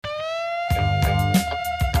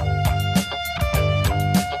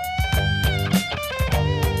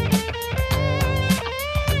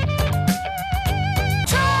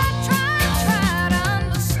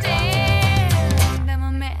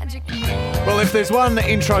if there's one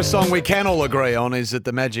intro song we can all agree on is that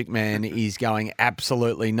the Magic Man is going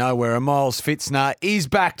absolutely nowhere. And Miles Pfitzner is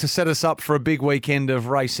back to set us up for a big weekend of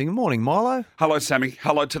racing. Morning, Milo. Hello, Sammy.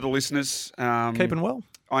 Hello to the listeners. Keeping well?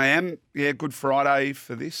 I am. Yeah, Good Friday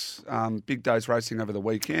for this. Big days racing over the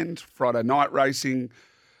weekend. Friday night racing.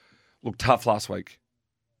 Looked tough last week.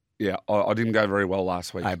 Yeah, I didn't go very well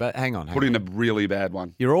last week. Hey, but hang on. Put in a really bad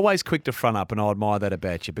one. You're always quick to front up, and I admire that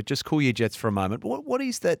about you. But just cool your jets for a moment. What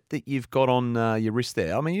is that you've got on your wrist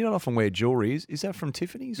there? I mean, you don't often wear jewellery. Is that from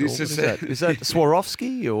Tiffany's? This is that? Is that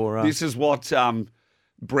Swarovski? Or This is what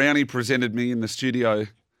Brownie presented me in the studio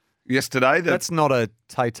yesterday. That's not a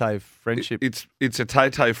Tay-Tay friendship. It's a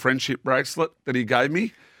Tay-Tay friendship bracelet that he gave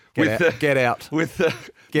me. Get out. Get out. Mate,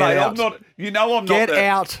 out. I'm not. You know, I'm Get not.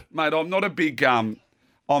 out, mate. I'm not a big.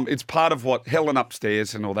 It's part of what Helen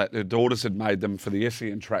upstairs and all that. Her daughters had made them for the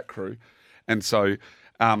SEN track crew, and so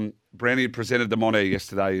Brownie had presented them on air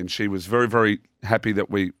yesterday, and she was very, very happy that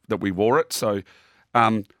we wore it. So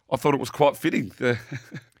I thought it was quite fitting.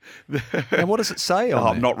 And what does it say on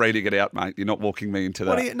there? I'm not reading it out, mate. You're not walking me into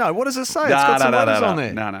that. What does it say? It's got some letters on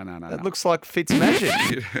there. No. It looks like Fitz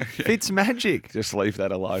Magic. Fitz Magic. Just leave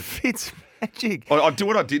that alone. Fitz Magic. I do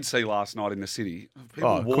what I did see last night in the city.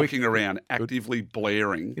 People walking around actively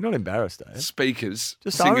blaring. You're not embarrassed, are you? Speakers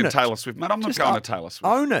Just singing own it. Taylor Swift. Mate, I'm not going to Taylor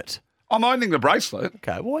Swift. Own it. I'm owning the bracelet.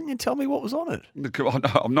 Okay, why didn't you tell me what was on it?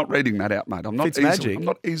 I'm not reading that out, mate. I'm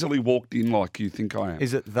not easily walked in like you think I am.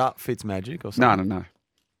 Is it that Fitz Magic or something? No.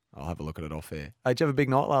 I'll have a look at it off air. Hey, did you have a big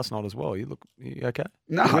night last night as well? You okay?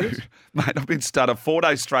 No, mate, I've been stutter 4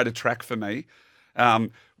 days straight of track for me,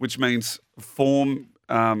 which means form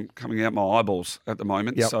coming out my eyeballs at the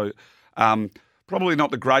moment. Yep. So probably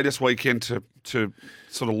not the greatest weekend to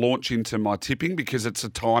sort of launch into my tipping because it's a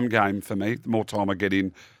time game for me. The more time I get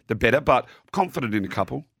in, the better, but I'm confident in a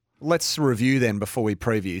couple. Let's review then before we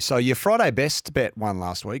preview. So your Friday best bet won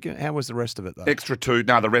last week. How was the rest of it though? Extra two.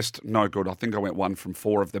 No, the rest, no good. I think I went 1 from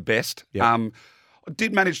 4 of the best. Yep. I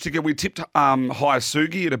did manage to we tipped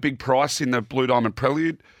Hayasugi at a big price in the Blue Diamond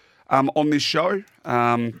Prelude on this show.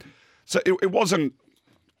 So it wasn't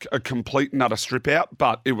a complete and utter strip out,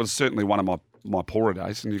 but it was certainly one of my poorer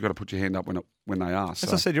days, and you've got to put your hand up when they are. So.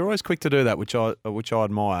 As I said, you're always quick to do that, which I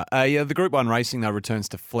admire. The Group 1 racing, though, returns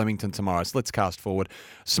to Flemington tomorrow, so let's cast forward.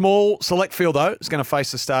 Small select field, though, is going to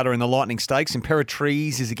face the starter in the Lightning Stakes.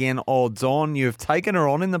 Imperatrice is again odds on. You've taken her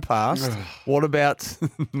on in the past. What about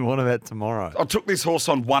tomorrow? I took this horse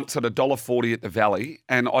on once at $1.40 at the Valley,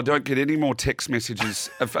 and I don't get any more text messages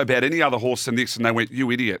about any other horse than this, and they went, "You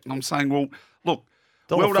idiot." And I'm saying, well, look,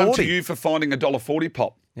 well done to you for finding $1.40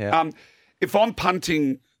 pop. Yeah. If I'm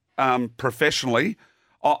punting professionally,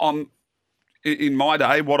 I'm in my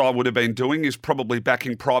day, what I would have been doing is probably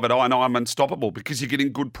backing Private Eye and I'm Unstoppable because you're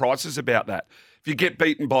getting good prices about that. If you get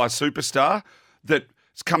beaten by a superstar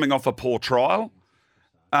that's coming off a poor trial,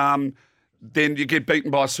 then you get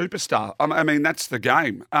beaten by a superstar. I mean, that's the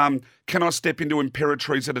game. Can I step into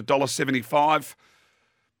Imperatrice at $1.75?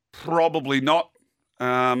 Probably not.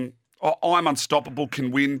 I'm Unstoppable can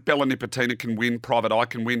win. Bella Nipotina can win. Private Eye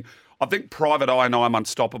can win. I think Private Eye and I'm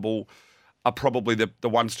Unstoppable are probably the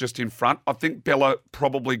ones just in front. I think Bella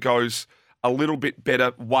probably goes a little bit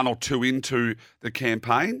better 1 or 2 into the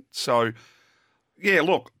campaign. So, yeah,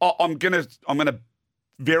 look, I'm gonna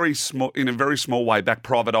very small in a very small way back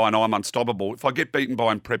Private Eye and I'm Unstoppable. If I get beaten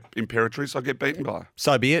by Imperatrice, I get beaten by.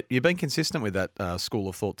 So be it. You've been consistent with that school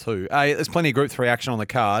of thought too. There's plenty of Group 3 action on the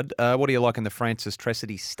card. What do you like in the Francis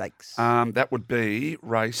Tressady Stakes? That would be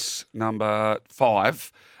race number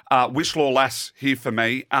 5. Wishlaw Lass here for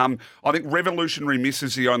me. I think Revolutionary Miss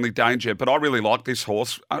is the only danger, but I really like this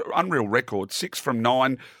horse. Unreal record, 6 from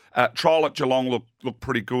 9. Trial at Geelong looked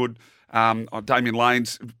pretty good. Damien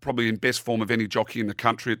Lane's probably in best form of any jockey in the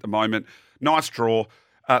country at the moment. Nice draw.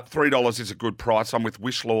 $3 is a good price. I'm with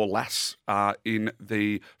Wishlaw Lass in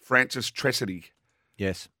the Francis Tressady.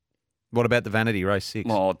 Yes. What about the Vanity race 6?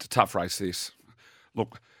 Oh, it's a tough race, this.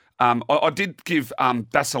 Look, I did give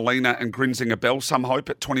Basilina and Grinzinger Bell some hope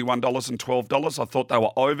at $21 and $12. I thought they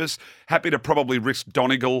were overs. Happy to probably risk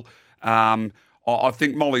Donegal. I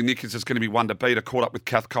think Molly Nickers is going to be one to beat. I caught up with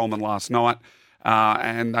Kath Coleman last night,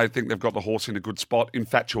 and they think they've got the horse in a good spot.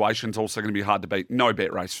 Infatuation's also going to be hard to beat. No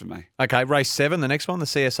bet race for me. Okay, race 7, the next one, the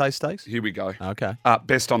CSA Stakes. Here we go. Okay.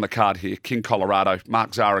 Best on the card here, King Colorado.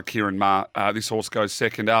 Mark Zara, Kieran Ma. This horse goes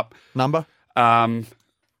second up. Number?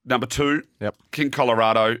 Number 2, Yep. King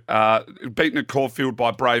Colorado, beaten at Caulfield by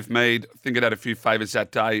Brave Mead. I think it had a few favours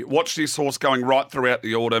that day. Watch this horse going right throughout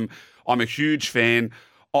the autumn. I'm a huge fan.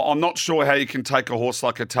 I'm not sure how you can take a horse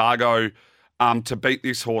like Otago to beat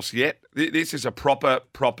this horse yet. This is a proper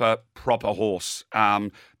horse.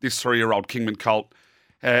 This 3-year-old Kingman Colt.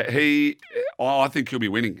 I think he'll be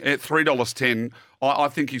winning at $3.10. I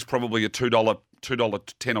think he's probably a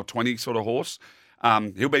 $2.10 or 20 sort of horse.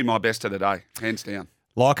 He'll be my best of the day, hands down.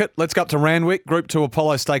 Like it. Let's go up to Randwick. Group 2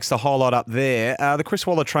 Apollo Stakes, the highlight up there. The Chris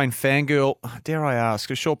Waller trained Fangirl, dare I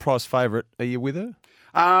ask, a short price favourite. Are you with her?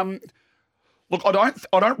 Look, I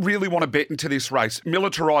don't really want to bet into this race.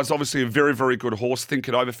 Militarised, obviously a very, very good horse. Think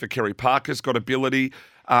it over for Kerry Parker's got ability.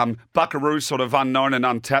 Buckaroo sort of unknown and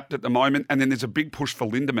untapped at the moment. And then there's a big push for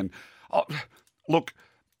Lindemann. Look,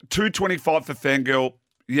 $2.25 for Fangirl.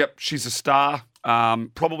 Yep, she's a star.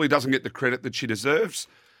 Probably doesn't get the credit that she deserves.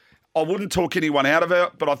 I wouldn't talk anyone out of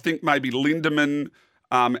her, but I think maybe Lindemann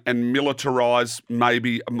and Militarise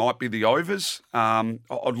might be the overs.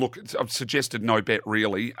 I've suggested no bet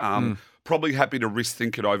really. Probably happy to risk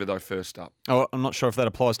think it over though first up. Oh, I'm not sure if that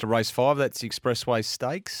applies to race 5. That's the Expressway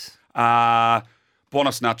Stakes.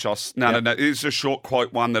 Buenos Nachos. No. It's a short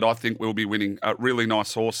quote one that I think will be winning. A really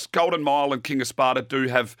nice horse. Golden Mile and King of Sparta do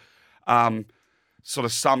have sort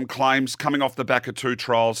of some claims coming off the back of 2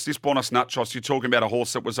 trials. This Buenos Nachos, you're talking about a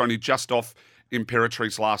horse that was only just off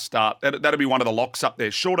Imperatrice's last start. That'll be one of the locks up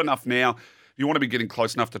there. Short enough now. You want to be getting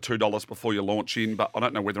close enough to $2 before you launch in, but I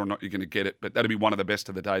don't know whether or not you're going to get it. But that'll be one of the best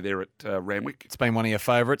of the day there at Randwick. It's been one of your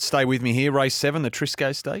favourites. Stay with me here. Race 7, the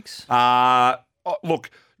Trisco Stakes.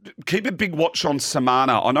 Look, keep a big watch on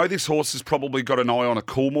Samana. I know this horse has probably got an eye on a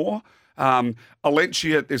Coolmore.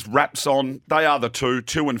 Alencia, there's Raps on. They are the 2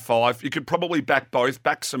 and 5. You could probably back both,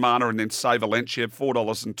 back Samana and then save Alencia,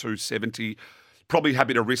 $4 and $2.70. Probably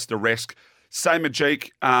happy to risk the rest. Say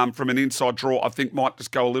Majik from an inside draw, I think might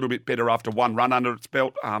just go a little bit better after one run under its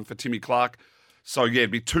belt for Timmy Clark. So, yeah,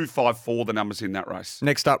 it'd be 2-5-4 the numbers in that race.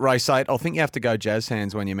 Next up, race 8. I think you have to go jazz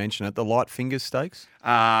hands when you mention it. The Light Fingers Stakes.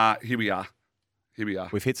 Here we are.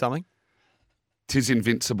 We've hit something. Tis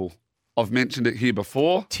Invincible. I've mentioned it here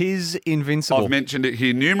before. Tis Invincible. I've mentioned it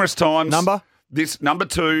here numerous times. Number? Number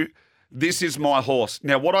 2. This is my horse.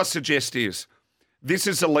 Now, what I suggest is this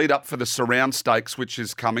is a lead up for the Surround Stakes, which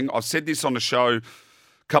is coming. I've said this on the show a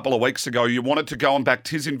couple of weeks ago. You wanted to go and back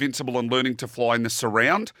Tis Invincible and Learning to Fly in the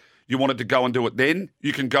Surround. You wanted to go and do it then.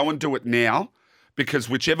 You can go and do it now because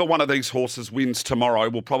whichever one of these horses wins tomorrow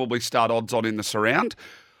will probably start odds on in the Surround.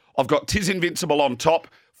 I've got Tis Invincible on top,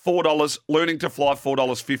 $4, Learning to Fly,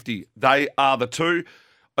 $4.50. They are the 2.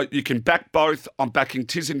 You can back both. I'm backing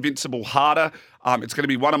Tis Invincible harder. It's going to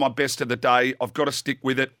be one of my best of the day. I've got to stick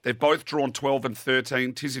with it. They've both drawn 12 and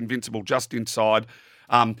 13. Tis Invincible just inside.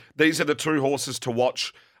 These are the 2 horses to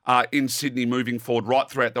watch in Sydney moving forward right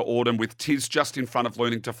throughout the autumn with Tis just in front of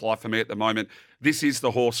Learning to Fly for me at the moment. This is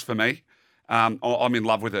the horse for me. I'm in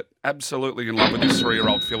love with it. Absolutely in love with this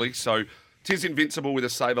 3-year-old filly. So Tis Invincible with a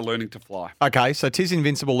saver Learning to Fly. Okay, so Tis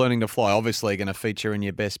Invincible Learning to Fly, obviously going to feature in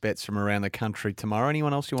your best bets from around the country tomorrow.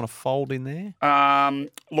 Anyone else you want to fold in there?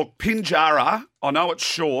 Look, Pinjarra, I know it's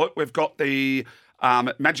short. We've got the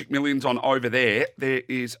Magic Millions on over there. There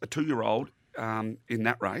is a 2-year-old in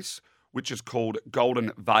that race, which is called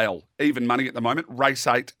Golden Vale. Even money at the moment. Race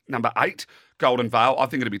 8, number 8, Golden Vale. I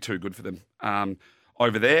think it'll be too good for them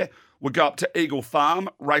over there. We'll go up to Eagle Farm,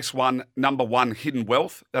 race 1, number 1, Hidden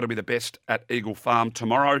Wealth. That'll be the best at Eagle Farm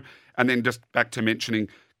tomorrow. And then just back to mentioning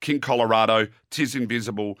King Colorado, Tis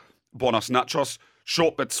Invisible, Buenos Nachos.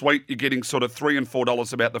 Short but sweet. You're getting sort of $3 and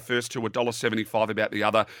 $4 about the first 2, $1.75 about the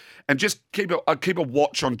other. And just keep a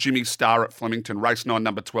watch on Jimmy Star at Flemington, race 9,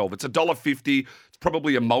 number 12. It's $1.50. It's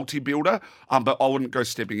probably a multi-builder, but I wouldn't go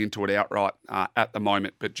stepping into it outright at the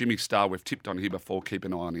moment. But Jimmy Star, we've tipped on here before. Keep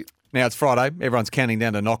an eye on it. Now, it's Friday. Everyone's counting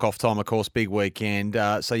down to knock-off time, of course, big weekend.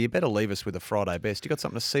 So you better leave us with a Friday best. You got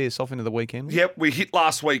something to see us off into the weekend with? Yep, we hit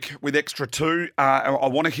last week with extra 2. I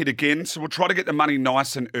want to hit again, so we'll try to get the money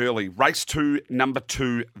nice and early. Race 2, number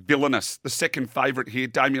 2, Villainous. The second favourite here,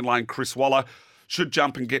 Damien Lane, Chris Waller, should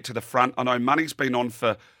jump and get to the front. I know money's been on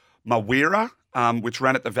for Mawira, which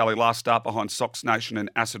ran at the Valley last start behind Sox Nation and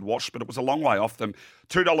Acid Wash, but it was a long way off them.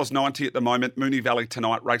 $2.90 at the moment. Moonee Valley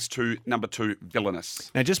tonight, race 2, number 2,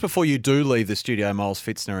 Villainous. Now, just before you do leave the studio, Miles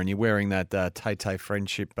Pfitzner, and you're wearing that Tay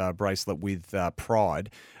friendship bracelet with pride,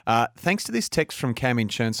 thanks to this text from Cam in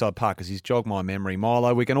Churnside Park, because he's jogged my memory.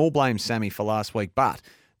 Milo, we can all blame Sammy for last week, but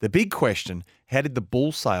the big question, how did the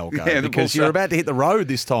bull sale go? Yeah, because you're about to hit the road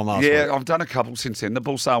this time last week. Yeah, I've done a couple since then. The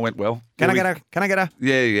bull sale went well. Can I get her?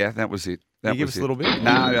 Yeah, that was it. Can you give us a little bit?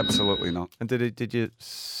 No, absolutely not. And did you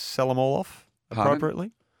sell them all off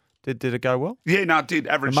appropriately? Did it go well? Yeah, no, it did.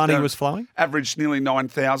 The money was flowing? Averaged nearly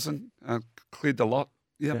 9,000. Cleared the lot.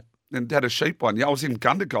 Yep. And had a sheep one. Yeah, I was in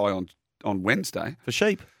Gundagai on Wednesday. For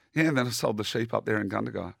sheep? Yeah, and then I sold the sheep up there in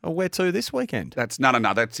Gundagai. Oh, where to this weekend?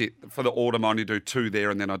 No, that's it. For the autumn, I only do 2 there,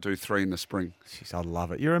 and then I do 3 in the spring. Jeez, I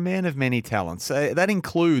love it. You're a man of many talents. That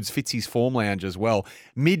includes Fitzy's Form Lounge as well.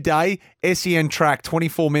 Midday, SEN track,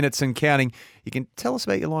 24 minutes and counting. You can tell us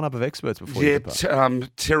about your lineup of experts before you depart.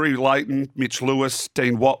 Terry Layton, Mitch Lewis,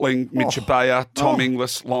 Dean Watling, Mitch Abaya, Tom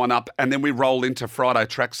Inglis line up, and then we roll into Friday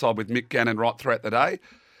trackside with Mick Gannon right throughout the day.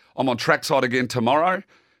 I'm on trackside again tomorrow.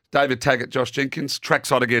 David Taggart, Josh Jenkins,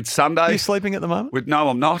 trackside again Sunday. Are you sleeping at the moment? No,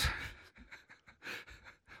 I'm not.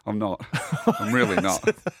 I'm not. I'm really not.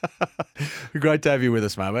 Great to have you with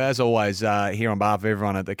us, mate. As always, here on behalf of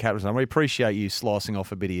everyone at the Captain's Run, we appreciate you slicing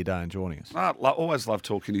off a bit of your day and joining us. I always love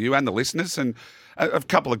talking to you and the listeners. And a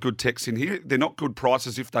couple of good texts in here. They're not good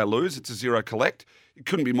prices if they lose. It's a zero collect. It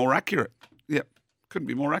couldn't be more accurate. Yep, couldn't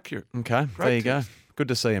be more accurate. Okay, there you go. Good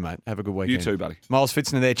to see you, mate. Have a good weekend. You too, buddy. Miles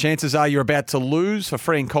Pfitzner there. Chances are you're about to lose. For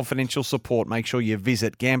free and confidential support, make sure you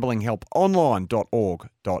visit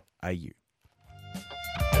gamblinghelponline.org.au.